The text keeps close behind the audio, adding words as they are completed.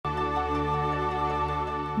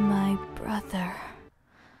brother,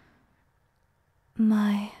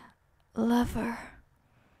 my lover.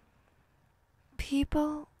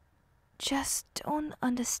 People just don't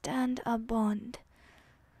understand our bond.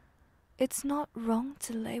 It's not wrong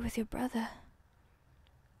to lay with your brother.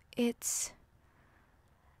 It's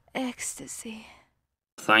ecstasy.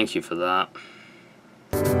 Thank you for that.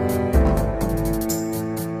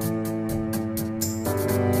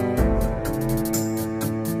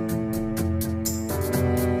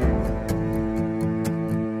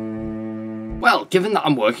 Well, given that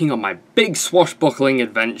I'm working on my big swashbuckling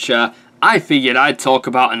adventure, I figured I'd talk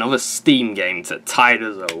about another Steam game to tide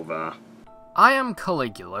us over. I Am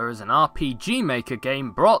Caligula is an RPG Maker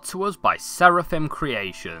game brought to us by Seraphim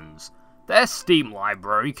Creations. Their Steam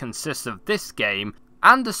library consists of this game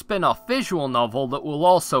and a spin-off visual novel that we'll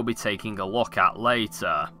also be taking a look at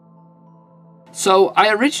later. So,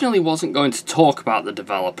 I originally wasn't going to talk about the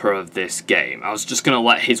developer of this game. I was just going to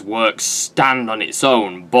let his work stand on its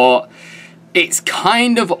own, but it's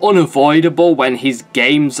kind of unavoidable when his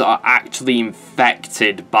games are actually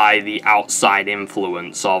infected by the outside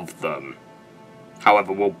influence of them.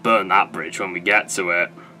 However, we'll burn that bridge when we get to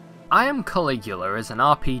it. I Am Caligula is an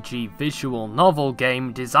RPG visual novel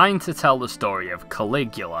game designed to tell the story of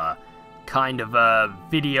Caligula, kind of a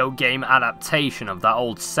video game adaptation of that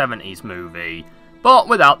old 70s movie, but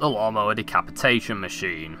without the lawnmower decapitation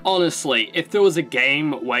machine. Honestly, if there was a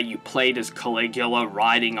game where you played as Caligula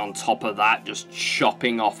riding on top of that, just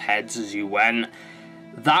chopping off heads as you went,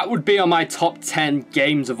 that would be on my top 10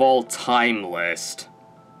 games of all time list.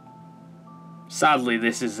 Sadly,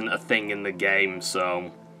 this isn't a thing in the game,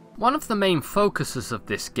 so... One of the main focuses of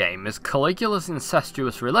this game is Caligula's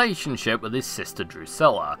incestuous relationship with his sister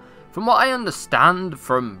Drusilla. From what I understand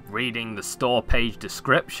from reading the store page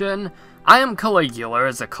description, I Am Caligula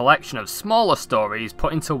is a collection of smaller stories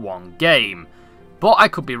put into one game, but I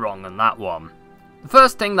could be wrong on that one. The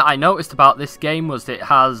first thing that I noticed about this game was it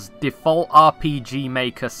has default RPG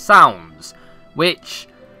Maker sounds, which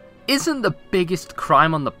isn't the biggest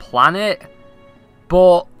crime on the planet,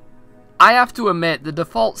 but I have to admit the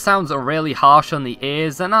default sounds are really harsh on the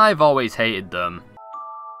ears and I've always hated them.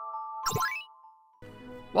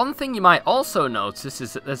 One thing you might also notice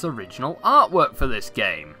is that there's original artwork for this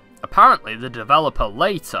game. Apparently the developer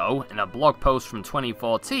Leto, in a blog post from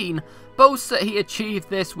 2014, boasts that he achieved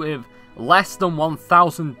this with less than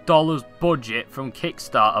 $1,000 budget from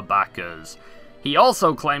Kickstarter backers. He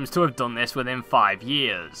also claims to have done this within 5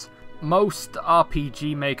 years. Most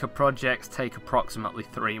RPG Maker projects take approximately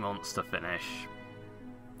 3 months to finish.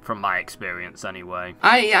 From my experience, anyway.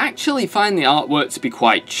 I actually find the artwork to be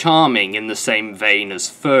quite charming in the same vein as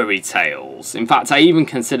Fairy Tales. In fact, I even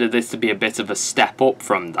consider this to be a bit of a step up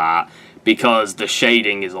from that, because the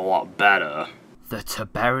shading is a lot better. The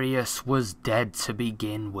Tiberius was dead to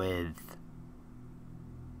begin with.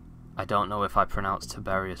 I don't know if I pronounced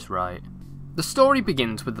Tiberius right. The story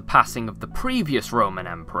begins with the passing of the previous Roman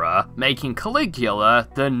emperor, making Caligula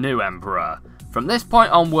the new emperor. From this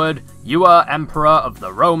point onward, you are Emperor of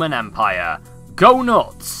the Roman Empire. Go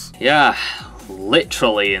nuts! Yeah,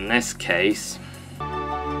 literally in this case.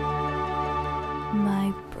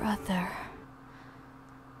 My brother,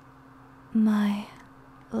 my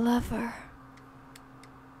lover.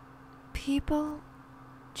 People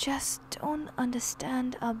just don't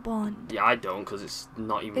understand our bond. Yeah, I don't, because it's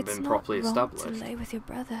not even been properly established. It's not wrong to lay with your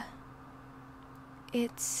brother.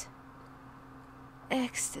 It's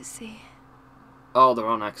ecstasy. Oh, they're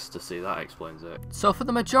on ecstasy, that explains it. So for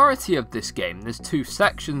the majority of this game, there's 2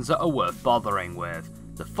 sections that are worth bothering with.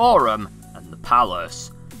 The Forum and the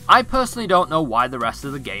Palace. I personally don't know why the rest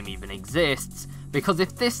of the game even exists, because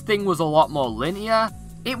if this thing was a lot more linear,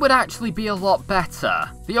 it would actually be a lot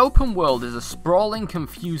better. The open world is a sprawling,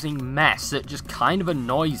 confusing mess that just kind of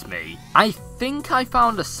annoys me. I think I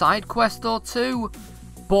found a side quest or 2,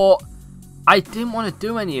 but I didn't want to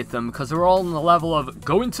do any of them because they're all on the level of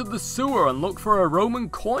go into the sewer and look for a Roman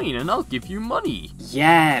coin and I'll give you money.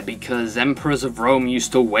 Yeah, because emperors of Rome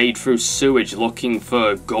used to wade through sewage looking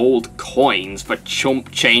for gold coins for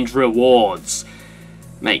chump change rewards.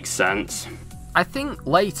 Makes sense. I think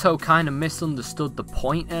Leto kind of misunderstood the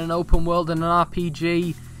point in an open world in an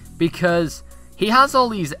RPG, because he has all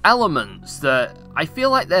these elements that I feel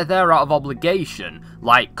like they're there out of obligation,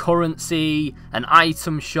 like currency and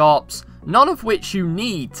item shops, none of which you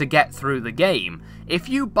need to get through the game. If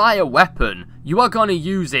you buy a weapon, you are going to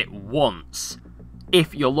use it once,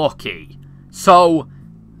 if you're lucky. So,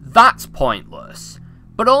 that's pointless.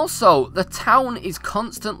 But also, the town is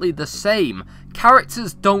constantly the same.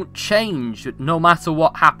 Characters don't change no matter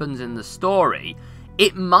what happens in the story.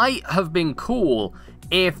 It might have been cool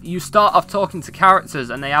if you start off talking to characters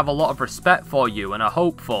and they have a lot of respect for you and are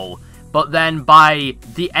hopeful, but then by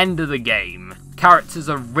the end of the game, characters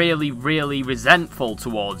are really, really resentful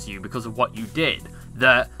towards you because of what you did.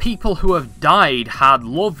 That people who have died had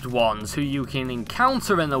loved ones who you can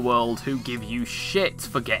encounter in the world who give you shit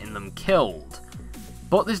for getting them killed.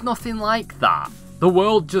 But there's nothing like that. The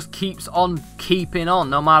world just keeps on keeping on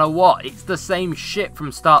no matter what. It's the same shit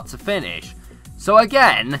from start to finish. So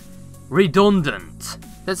again, redundant.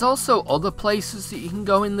 There's also other places that you can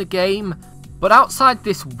go in the game, but outside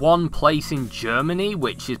this one place in Germany,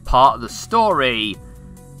 which is part of the story,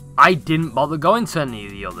 I didn't bother going to any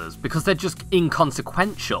of the others because they're just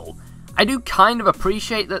inconsequential. I do kind of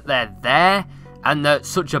appreciate that they're there and that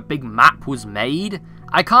such a big map was made.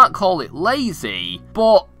 I can't call it lazy,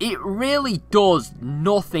 but it really does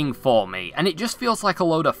nothing for me, and it just feels like a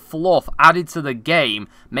load of fluff added to the game,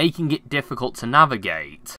 making it difficult to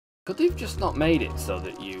navigate. Could they've just not made it so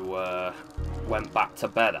that you went back to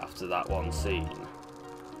bed after that one scene?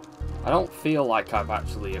 I don't feel like I've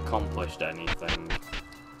actually accomplished anything.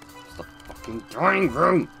 It's the fucking drawing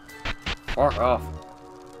room! Fuck off.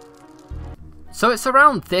 So it's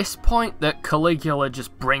around this point that Caligula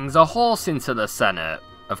just brings a horse into the Senate.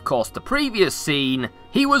 Of course, the previous scene,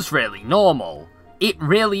 he was really normal. It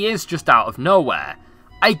really is just out of nowhere.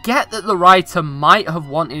 I get that the writer might have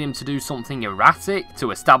wanted him to do something erratic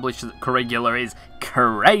to establish that Caligula is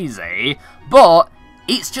crazy, but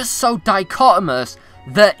it's just so dichotomous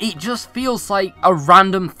that it just feels like a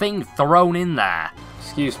random thing thrown in there.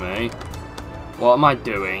 Excuse me, what am I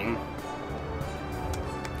doing?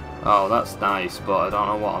 Oh, that's nice, but I don't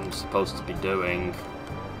know what I'm supposed to be doing.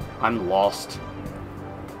 I'm lost.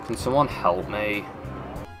 Can someone help me?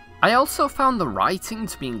 I also found the writing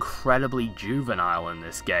to be incredibly juvenile in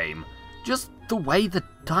this game. Just the way the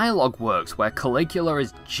dialogue works, where Caligula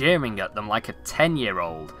is jeering at them like a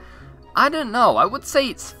 10-year-old. I don't know, I would say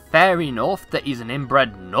it's fair enough that he's an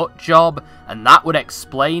inbred nutjob, and that would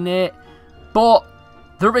explain it, but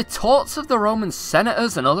the retorts of the Roman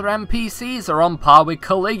senators and other NPCs are on par with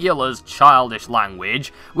Caligula's childish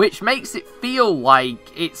language, which makes it feel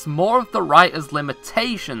like it's more of the writer's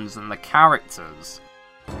limitations than the characters.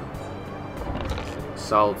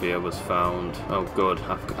 Salvia was found. Oh good,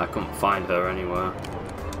 I couldn't find her anywhere.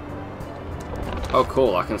 Oh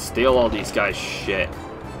cool, I can steal all these guys' shit.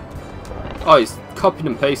 Oh, he's copied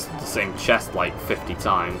and pasted the same chest like 50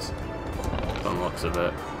 times. From the looks of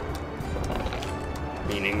it.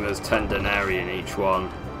 Meaning there's 10 denarii in each one.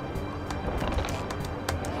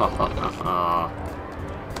 Ha ha ha ha.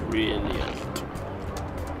 Brilliant.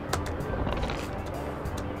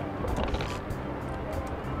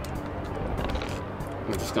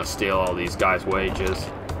 I'm just gonna steal all these guys' wages.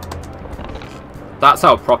 That's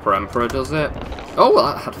how a proper emperor does it. Oh, well,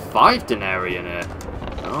 that had 5 denarii in it.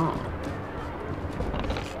 Oh.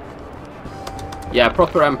 Yeah,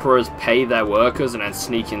 proper emperors pay their workers and then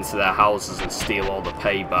sneak into their houses and steal all the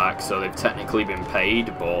pay back, so they've technically been paid,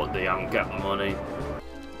 but they haven't got the money.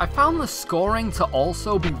 I found the scoring to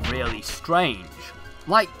also be really strange.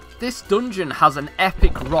 Like, this dungeon has an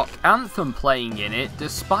epic rock anthem playing in it,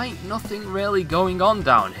 despite nothing really going on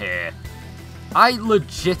down here. I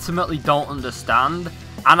legitimately don't understand,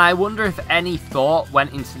 and I wonder if any thought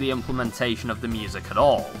went into the implementation of the music at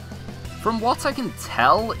all. From what I can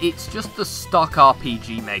tell, it's just the stock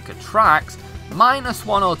RPG Maker tracks, minus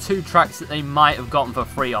 1 or 2 tracks that they might have gotten for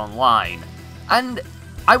free online. And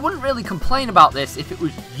I wouldn't really complain about this if it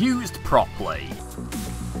was used properly.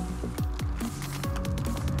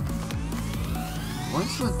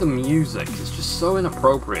 What's with the music? It's just so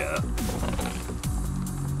inappropriate.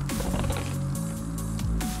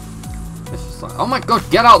 It's just like, oh my god,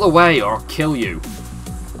 get out of the way or I'll kill you.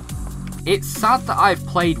 It's sad that I've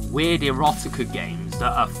played weird erotica games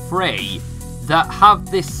that are free that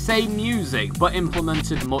have this same music but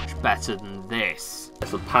implemented much better than this.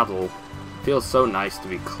 It's a paddle. It feels so nice to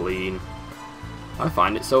be clean. I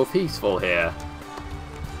find it so peaceful here.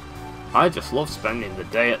 I just love spending the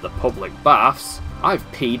day at the public baths. I've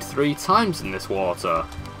peed 3 times in this water.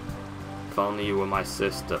 If only you were my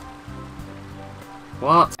sister.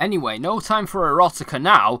 What? Anyway, no time for erotica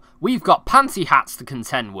now. We've got panty hats to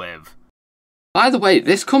contend with. By the way,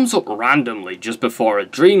 this comes up randomly just before a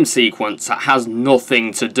dream sequence that has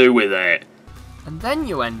nothing to do with it. And then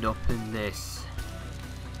you end up in this.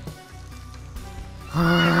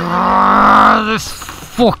 This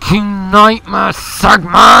fucking nightmare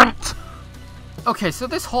segment! Okay, so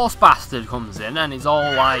this horse bastard comes in and is all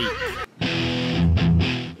like...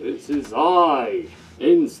 This is I,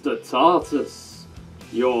 Instatatus,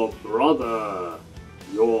 your brother,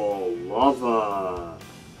 your lover.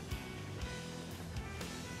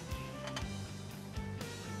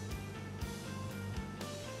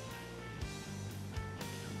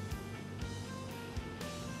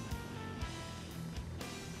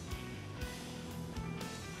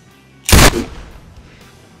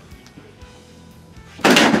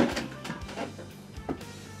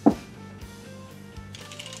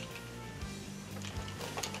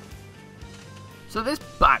 So this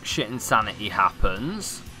batshit insanity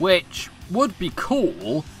happens, which would be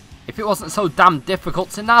cool if it wasn't so damn difficult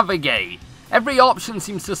to navigate. Every option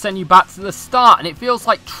seems to send you back to the start, and it feels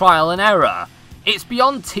like trial and error. It's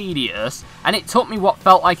beyond tedious, and it took me what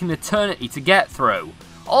felt like an eternity to get through.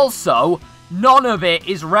 Also, none of it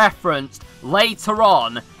is referenced later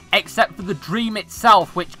on, except for the dream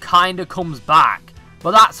itself, which kinda comes back.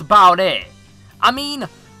 But that's about it. I mean,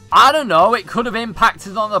 I don't know, it could have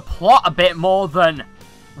impacted on the plot a bit more than,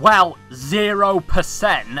 well,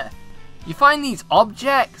 0%. You find these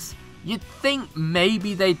objects, you'd think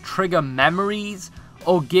maybe they'd trigger memories,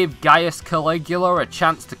 or give Gaius Caligula a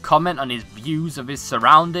chance to comment on his views of his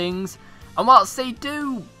surroundings, and whilst they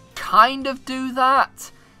do kind of do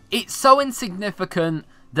that, it's so insignificant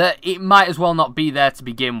that it might as well not be there to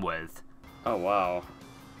begin with. Oh wow.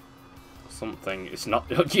 Something is not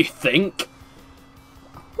what you think?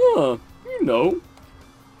 Huh, you know,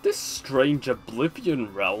 this strange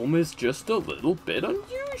Oblivion realm is just a little bit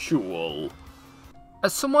unusual.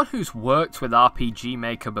 As someone who's worked with RPG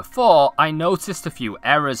Maker before, I noticed a few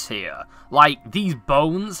errors here. Like, these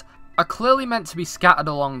bones are clearly meant to be scattered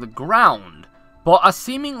along the ground, but are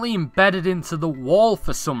seemingly embedded into the wall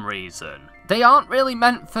for some reason. They aren't really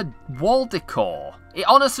meant for wall decor. It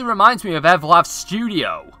honestly reminds me of Evlav's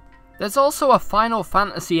studio. There's also a Final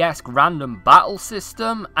Fantasy-esque random battle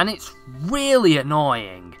system, and it's really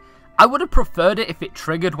annoying. I would have preferred it if it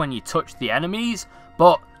triggered when you touched the enemies,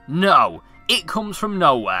 but no. It comes from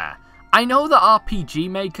nowhere. I know that RPG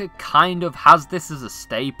Maker kind of has this as a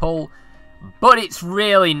staple, but it's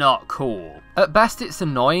really not cool. At best it's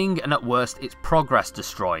annoying, and at worst it's progress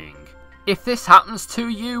destroying. If this happens to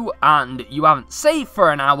you, and you haven't saved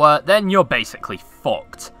for an hour, then you're basically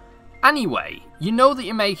fucked. Anyway, you know that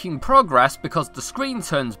you're making progress because the screen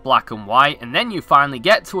turns black and white, and then you finally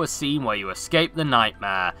get to a scene where you escape the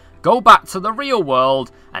nightmare, go back to the real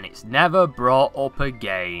world, and it's never brought up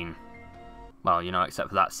again. Well, you know, except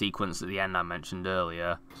for that sequence at the end I mentioned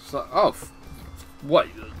earlier. So, what?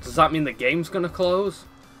 Does that mean the game's gonna close?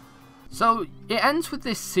 So, it ends with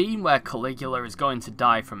this scene where Caligula is going to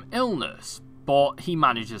die from illness, but he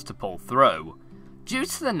manages to pull through. Due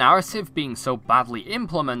to the narrative being so badly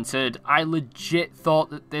implemented, I legit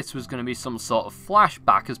thought that this was going to be some sort of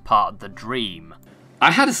flashback as part of the dream.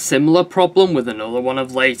 I had a similar problem with another one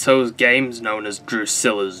of Leto's games known as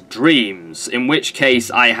Drusilla's Dreams, in which case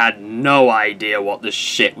I had no idea what the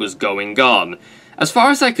shit was going on. As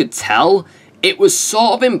far as I could tell, it was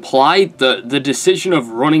sort of implied that the decision of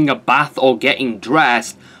running a bath or getting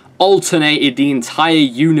dressed alternated the entire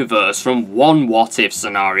universe from one what-if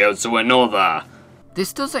scenario to another.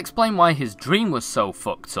 This does explain why his dream was so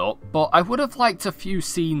fucked up, but I would have liked a few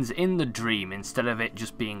scenes in the dream instead of it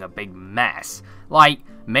just being a big mess. Like,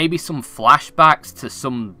 maybe some flashbacks to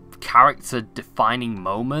some character-defining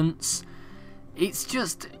moments. It's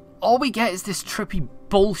just, all we get is this trippy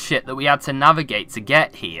bullshit that we had to navigate to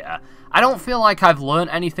get here. I don't feel like I've learned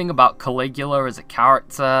anything about Caligula as a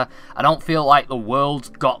character. I don't feel like the world's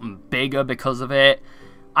gotten bigger because of it.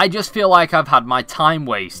 I just feel like I've had my time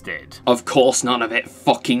wasted. Of course none of it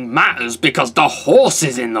fucking matters because the horse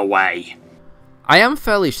is in the way. I am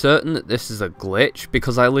fairly certain that this is a glitch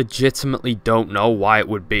because I legitimately don't know why it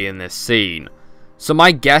would be in this scene. So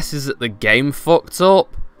my guess is that the game fucked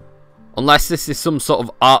up. Unless this is some sort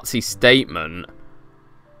of artsy statement.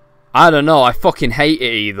 I don't know, I fucking hate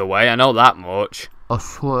it either way, I know that much. I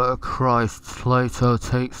swear to Christ, Plato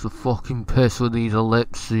takes the fucking piss with these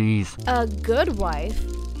ellipses. A good wife?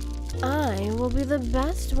 I will be the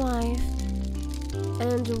best wife,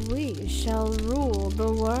 and we shall rule the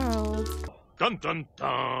world. Dun dun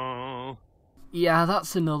dun! Yeah,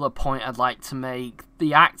 that's another point I'd like to make.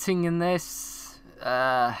 The acting in this,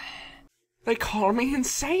 They call me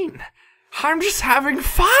insane. I'm just having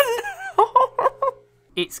fun!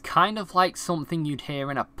 It's kind of like something you'd hear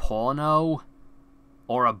in a porno.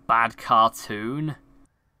 Or a bad cartoon.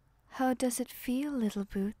 How does it feel, little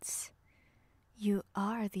boots? You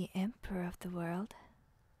are the emperor of the world.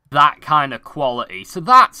 That kind of quality, so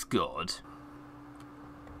that's good.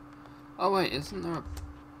 Oh wait, isn't there a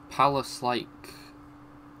palace-like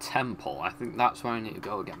temple? I think that's where I need to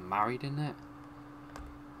go get married, isn't it?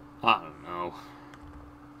 I don't know.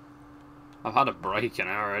 I've had a break and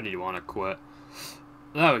I already want to quit.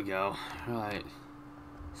 There we go. Right.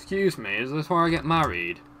 Excuse me, is this where I get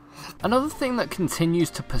married? Another thing that continues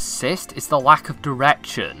to persist is the lack of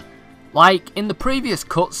direction. Like, in the previous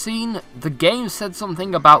cutscene, the game said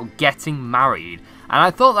something about getting married, and I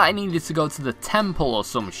thought that I needed to go to the temple or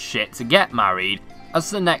some shit to get married as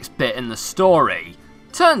the next bit in the story.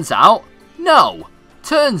 Turns out, no.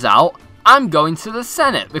 Turns out, I'm going to the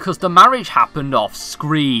Senate because the marriage happened off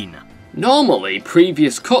screen. Normally,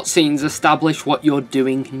 previous cutscenes establish what you're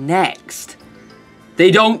doing next.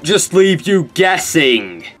 They don't just leave you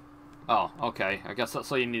guessing. Oh, okay. I guess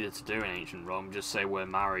that's all you needed to do in ancient Rome. Just say we're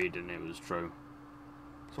married and it was true.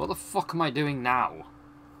 So what the fuck am I doing now?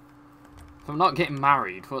 If I'm not getting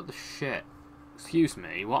married, what the shit? Excuse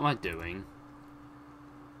me, what am I doing?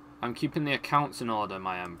 I'm keeping the accounts in order,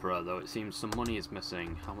 my emperor, though it seems some money is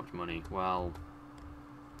missing. How much money? Well...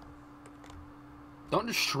 Don't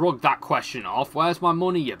just shrug that question off. Where's my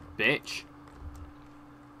money, you bitch?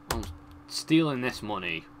 I'm stealing this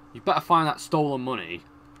money. You better find that stolen money.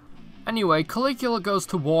 Anyway, Caligula goes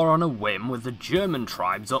to war on a whim with the German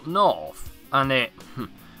tribes up north. And it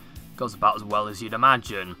goes about as well as you'd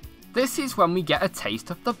imagine. This is when we get a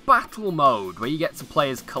taste of the battle mode, where you get to play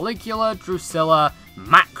as Caligula, Drusilla,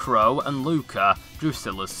 Macro, and Luca,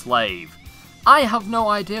 Drusilla's slave. I have no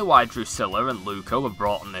idea why Drusilla and Luca were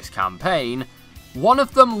brought on this campaign. One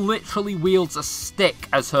of them literally wields a stick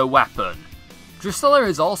as her weapon. Drusilla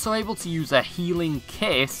is also able to use a healing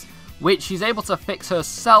kiss, which she's able to fix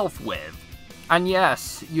herself with. And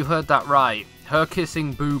yes, you heard that right, her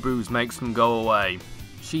kissing boo-boos makes them go away.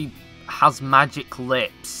 She has magic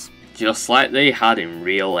lips. Just like they had in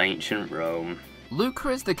real ancient Rome. Luca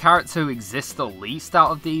is the character who exists the least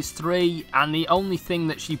out of these three, and the only thing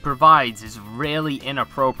that she provides is really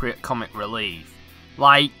inappropriate comic relief.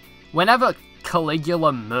 Like, whenever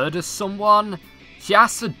Caligula murders someone, she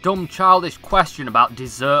asks a dumb childish question about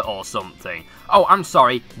dessert or something. Oh, I'm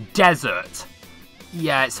sorry, desert.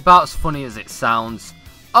 Yeah, it's about as funny as it sounds.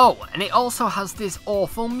 Oh, and it also has this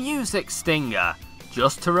awful music stinger,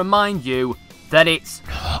 just to remind you that it's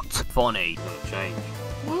not funny. Change.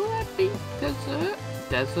 Will there be desert?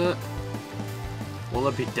 Desert? Will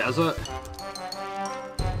there be desert?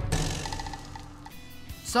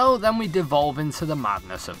 So then we devolve into the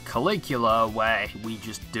madness of Caligula, where we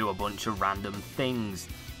just do a bunch of random things.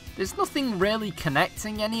 There's nothing really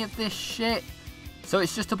connecting any of this shit, so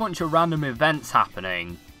it's just a bunch of random events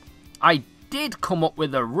happening. I did come up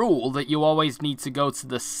with a rule that you always need to go to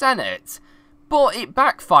the Senate, but it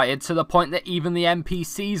backfired to the point that even the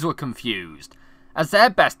NPCs were confused, as their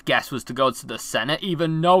best guess was to go to the Senate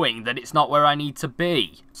even knowing that it's not where I need to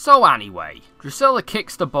be. So anyway, Drusilla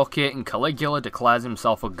kicks the bucket and Caligula declares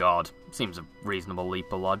himself a god. Seems a reasonable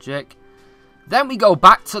leap of logic. Then we go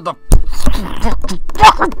back to the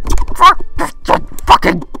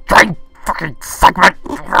fucking segment.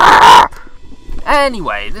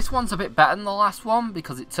 Anyway, this one's a bit better than the last one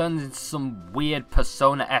because it turns into some weird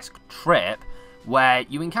Persona-esque trip where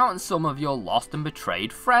you encounter some of your lost and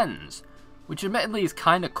betrayed friends, which admittedly is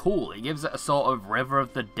kinda cool. It gives it a sort of River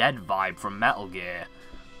of the Dead vibe from Metal Gear.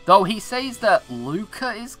 Though he says that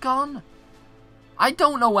Luca is gone? I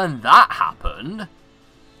don't know when that happened.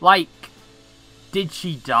 Like, did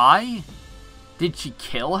she die? Did she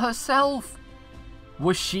kill herself?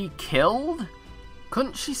 Was she killed?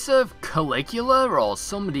 Couldn't she serve Caligula or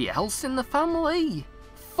somebody else in the family?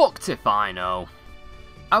 Fucked if I know.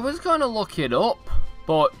 I was going to look it up,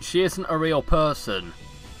 but she isn't a real person,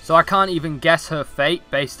 so I can't even guess her fate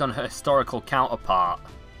based on her historical counterpart.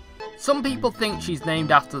 Some people think she's named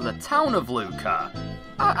after the town of Luca.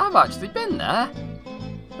 I've actually been there.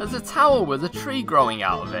 There's a tower with a tree growing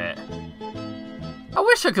out of it. I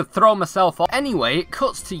wish I could throw myself off. Anyway, it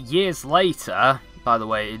cuts to years later. By the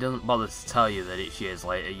way, it doesn't bother to tell you that it's years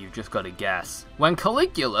later, you've just got to guess. When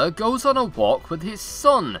Caligula goes on a walk with his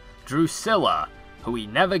son, Drusilla, who we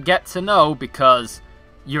never get to know because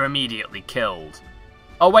you're immediately killed.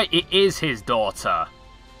 Oh wait, it is his daughter.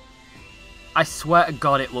 I swear to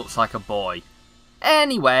God it looks like a boy.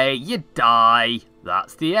 Anyway, you die.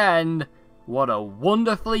 That's the end. What a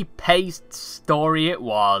wonderfully paced story it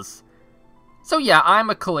was. So yeah,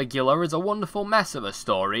 I'm a Caligula is a wonderful mess of a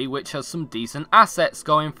story which has some decent assets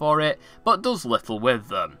going for it, but does little with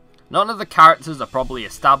them. None of the characters are properly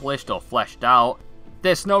established or fleshed out.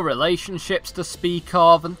 There's no relationships to speak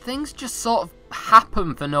of, and things just sort of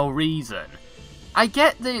happen for no reason. I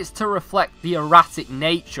get that it's to reflect the erratic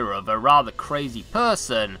nature of a rather crazy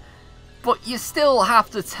person, but you still have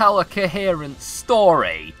to tell a coherent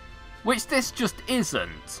story, which this just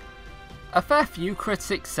isn't. A fair few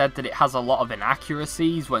critics said that it has a lot of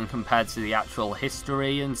inaccuracies when compared to the actual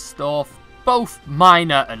history and stuff, both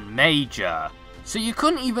minor and major, so you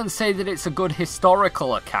couldn't even say that it's a good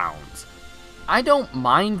historical account. I don't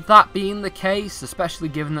mind that being the case, especially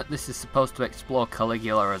given that this is supposed to explore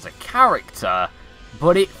Caligula as a character,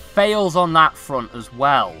 but it fails on that front as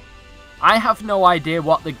well. I have no idea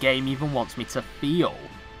what the game even wants me to feel.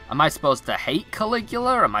 Am I supposed to hate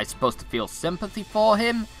Caligula? Am I supposed to feel sympathy for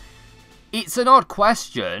him? It's an odd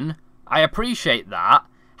question, I appreciate that.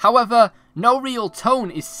 However, no real tone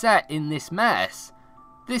is set in this mess.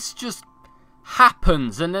 This just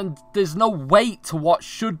happens, and then there's no weight to what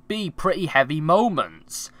should be pretty heavy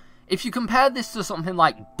moments. If you compare this to something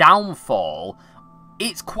like Downfall,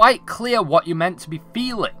 it's quite clear what you're meant to be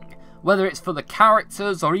feeling, whether it's for the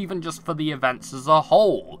characters or even just for the events as a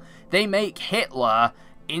whole. They make Hitler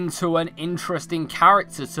into an interesting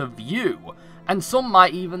character to view, and some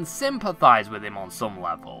might even sympathise with him on some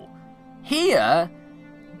level. Here,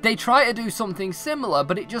 they try to do something similar,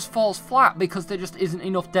 but it just falls flat because there just isn't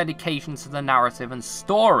enough dedication to the narrative and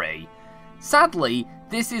story. Sadly,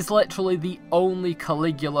 this is literally the only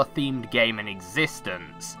Caligula-themed game in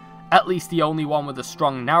existence, at least the only one with a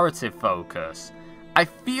strong narrative focus. I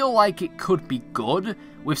feel like it could be good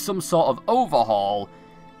with some sort of overhaul,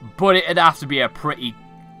 but it'd have to be a pretty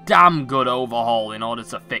damn good overhaul in order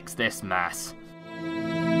to fix this mess.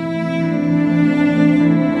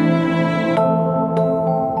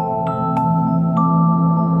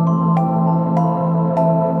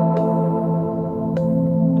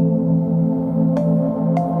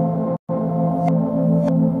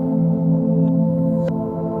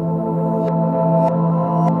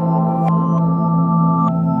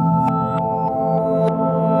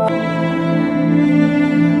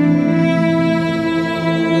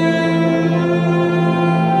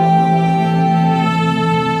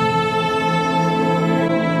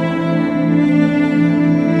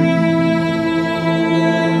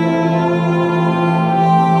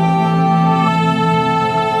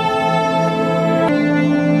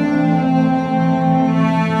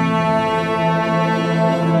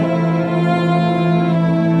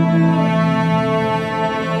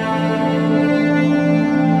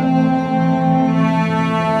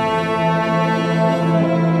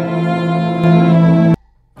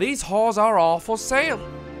 These whores are all for sale.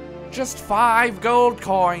 Just 5 gold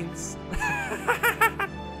coins.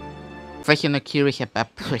 Welche Kirche bei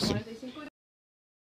Brüchen.